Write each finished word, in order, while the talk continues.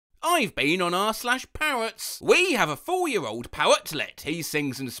I've been on r/Parrots. We have a 4-year-old parrotlet. He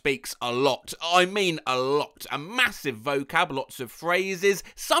sings and speaks a lot. I mean a lot. A massive vocab, lots of phrases,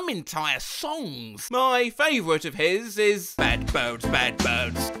 some entire songs. My favourite of his is bad birds,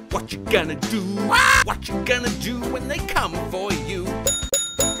 what you gonna do? What you gonna do when they come for you?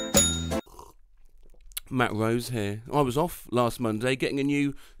 Matt Rose here. I was off last Monday getting a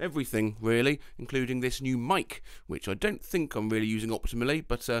new everything, really, including this new mic, which I don't think I'm really using optimally,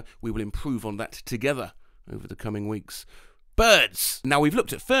 but we will improve on that together over the coming weeks. Birds! Now, we've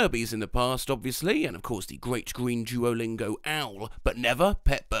looked at Furbies in the past, obviously, and of course the great green Duolingo owl, but never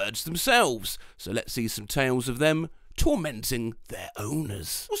pet birds themselves. So let's see some tales of them tormenting their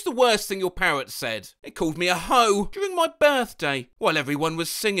owners. What's the worst thing your parrot said? It called me a hoe during my birthday while everyone was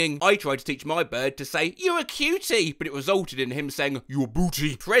singing. I tried to teach my bird to say, "You're a cutie," but it resulted in him saying, "You're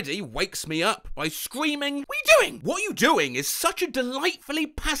booty." Freddie wakes me up by screaming, "What are you doing?" What you doing is such a delightfully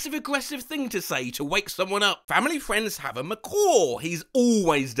passive-aggressive thing to say to wake someone up. Family friends have a macaw. He's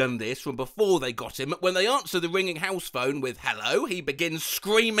always done this from before they got him. When they answer the ringing house phone with hello, he begins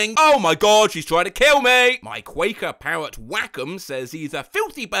screaming, "Oh my God, she's trying to kill me." My Quaker parrot Whackham says either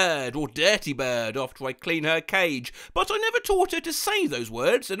filthy bird or dirty bird after I clean her cage, but I never taught her to say those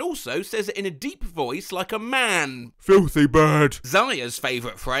words, and also says it in a deep voice like a man. Filthy bird. Zaya's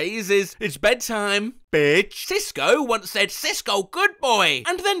favourite phrase is, "It's bedtime, bitch." Cisco once said, "Cisco, good boy,"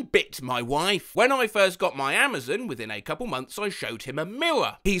 and then bit my wife. When I first got my Amazon, within a couple months, I showed him a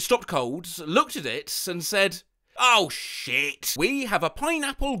mirror. He stopped cold, looked at it, and said, "Oh shit." We have a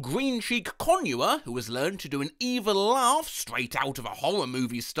pineapple green cheek conure who has learned to do an evil laugh straight out of a horror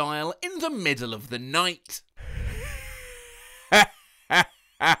movie style in the middle of the night.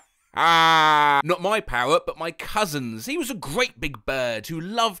 Not my parrot, but my cousin's. He was a great big bird who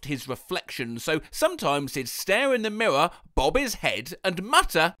loved his reflection, so sometimes he'd stare in the mirror, bob his head, and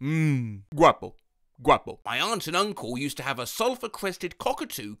mutter, guapo. Guapo. My aunt and uncle used to have a sulphur-crested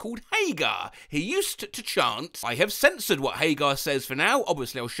cockatoo called Hagar. He used to chant, I have censored what Hagar says for now.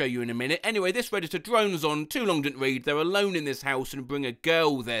 Obviously, I'll show you in a minute. Anyway, this Redditor drones on. Too long didn't read. They're alone in this house and bring a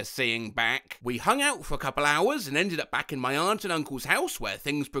girl they're seeing back. We hung out for a couple hours and ended up back in my aunt and uncle's house where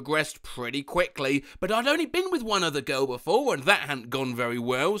things progressed pretty quickly. But I'd only been with one other girl before and that hadn't gone very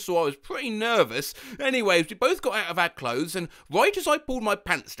well, so I was pretty nervous. Anyways, we both got out of our clothes and right as I pulled my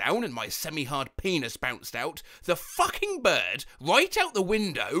pants down and my semi-hard penis bounced out, the fucking bird, right out the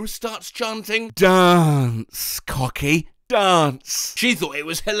window, starts chanting, "Dance, cocky, dance." She thought it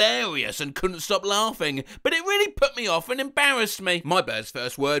was hilarious and couldn't stop laughing, but it really put me off and embarrassed me. My bird's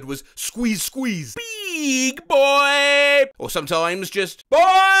first word was squeeze, squeeze. Big boy! Or sometimes just, boy!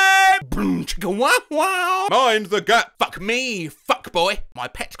 Boom, chicka, wow, wow. Mind the gap. Fuck me, fuck boy. My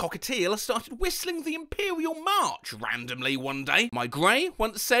pet cockatiel started whistling the Imperial March randomly one day. My grey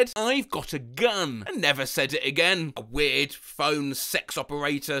once said, "I've got a gun," and never said it again. A weird phone sex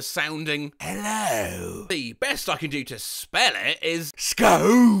operator sounding hello. The best I can do to spell it is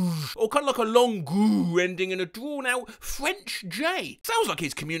scouge, or kind of like a long goo ending in a drawn-out French J. Sounds like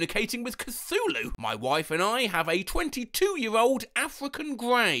he's communicating with Cthulhu. My wife and I have a 22-year-old African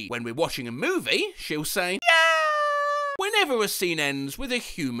grey. When we're watching a movie, she'll say, "Yeah!" whenever a scene ends with a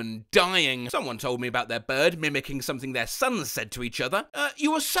human dying. Someone told me about their bird mimicking something their sons said to each other.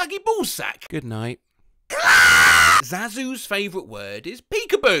 "You're a saggy ballsack." Good night. Zazu's favourite word is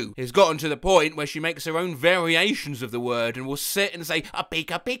peekaboo. It's gotten to the point where she makes her own variations of the word and will sit and say, "A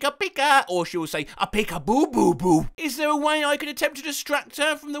pika pika pika," or she will say, "A pika boo boo boo." Is there a way I can attempt to distract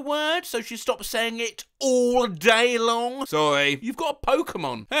her from the word so she stops saying it all day long? Sorry, you've got a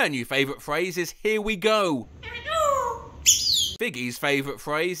Pokemon. Her new favourite phrase is "here we go." Here we go. Figgy's favourite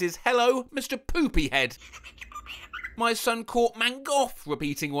phrase is "hello, Mr. Poopyhead." My son caught Mangoff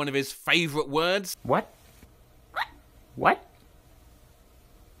repeating one of his favourite words. What? What?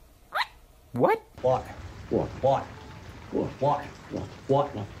 What? What? What? What?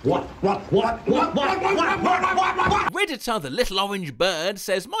 What? Redditor the little orange bird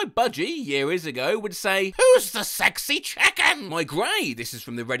says my budgie years ago would say, "Who's the sexy chicken?" My grey, this is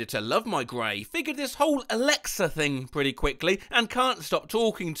from the Redditor Love My Grey, figured this whole Alexa thing pretty quickly and can't stop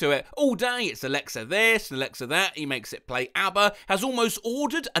talking to it. All day it's Alexa this and Alexa that, he makes it play ABBA, has almost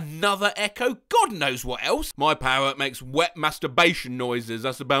ordered another Echo, God knows what else. My parrot makes wet masturbation noises,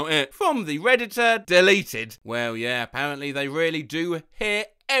 that's about it. From the Redditor, deleted. Well yeah, apparently they really do hear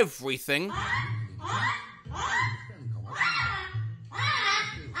everything.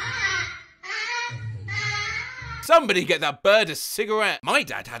 Somebody get that bird a cigarette. My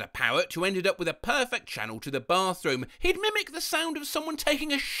dad had a parrot who ended up with a perfect channel to the bathroom. He'd mimic the sound of someone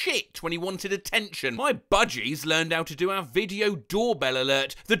taking a shit when he wanted attention. My budgies learned how to do our video doorbell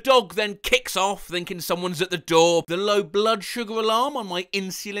alert. The dog then kicks off thinking someone's at the door. The low blood sugar alarm on my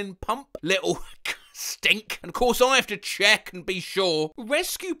insulin pump. Little stink. And of course I have to check and be sure.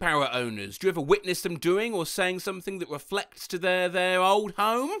 Rescue parrot owners, do you ever witness them doing or saying something that reflects to their old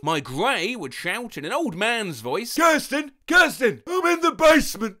home? My grey would shout in an old man's voice, Kirsten, I'm in the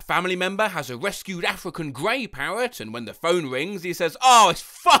basement. Family member has a rescued African grey parrot, and when the phone rings he says, oh, it's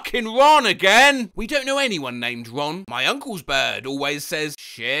fucking Ron again. We don't know anyone named Ron. My uncle's bird always says,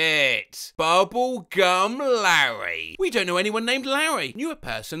 shit. Bubblegum Larry. We don't know anyone named Larry. Knew a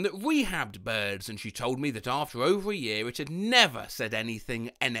person that rehabbed birds, and she told me that after over a year it had never said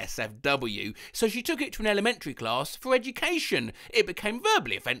anything NSFW, so she took it to an elementary class for education. It became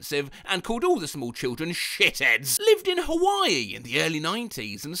verbally offensive and called all the small children shitheads. Lived in Hawaii in the early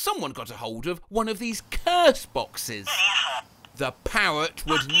 90s, and someone got a hold of one of these curse boxes. The parrot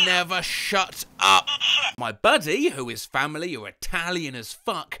would never shut up. My buddy, who his family are Italian as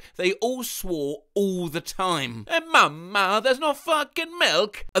fuck, they all swore all the time. Hey, mama, there's no fucking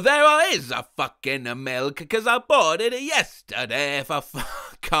milk. There is a fucking milk, because I bought it yesterday.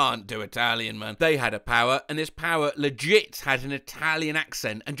 Can't do Italian, man. They had a parrot, and this parrot legit had an Italian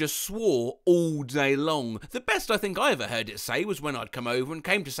accent and just swore all day long. The best I think I ever heard it say was when I'd come over and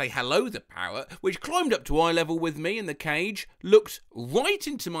came to say hello the parrot, which climbed up to eye level with me in the cage, looked right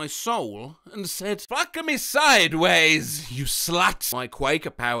into my soul and said, fuck me sideways, you slut. My Quaker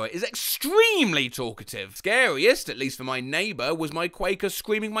parrot is extremely talkative. Scariest, at least for my neighbour, was my Quaker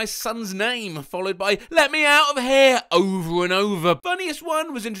screaming my son's name, followed by, let me out of here, over and over. Funniest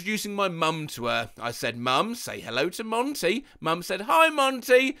one was introducing my mum to her. I said, Mum, say hello to Monty. Mum said, hi,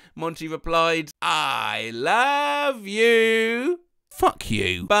 Monty. Monty replied, I love you. Fuck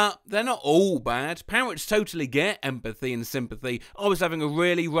you. But they're not all bad. Parrots totally get empathy and sympathy. I was having a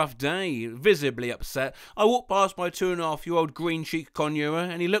really rough day, visibly upset. I walked past my 2.5-year-old green cheek conure,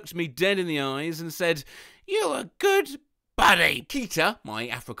 and he looked me dead in the eyes and said, you're a good buddy. Kita, my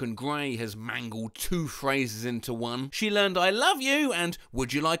African grey, has mangled 2 phrases into one. She learned I love you and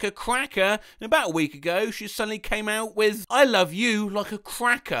would you like a cracker? And about a week ago, she suddenly came out with I love you like a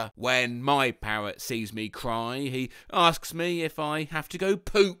cracker. When my parrot sees me cry, he asks me if I have to go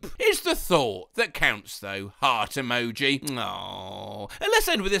poop. It's the thought that counts though. Heart emoji. Aww. And let's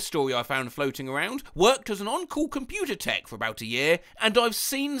end with this story I found floating around. Worked as an on-call computer tech for about a year, and I've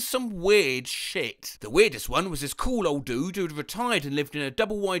seen some weird shit. The weirdest one was this cool old dude who had retired and lived in a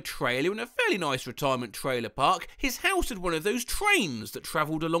double-wide trailer in a fairly nice retirement trailer park. His house had one of those trains that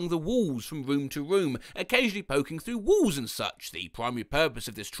travelled along the walls from room to room, occasionally poking through walls and such. The primary purpose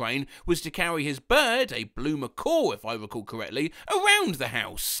of this train was to carry his bird, a blue macaw if I recall correctly, around the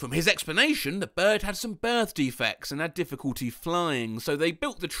house. From his explanation, the bird had some birth defects and had difficulty flying, so they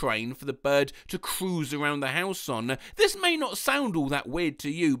built the train for the bird to cruise around the house on. This may not sound all that weird to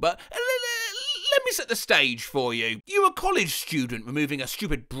you, but let me set the stage for you. You're a college student removing a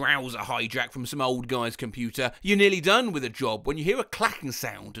stupid browser hijack from some old guy's computer. You're nearly done with a job when you hear a clacking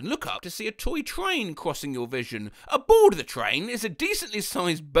sound and look up to see a toy train crossing your vision. Aboard the train is a decently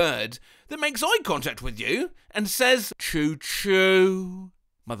sized bird that makes eye contact with you and says, choo-choo,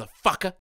 motherfucker.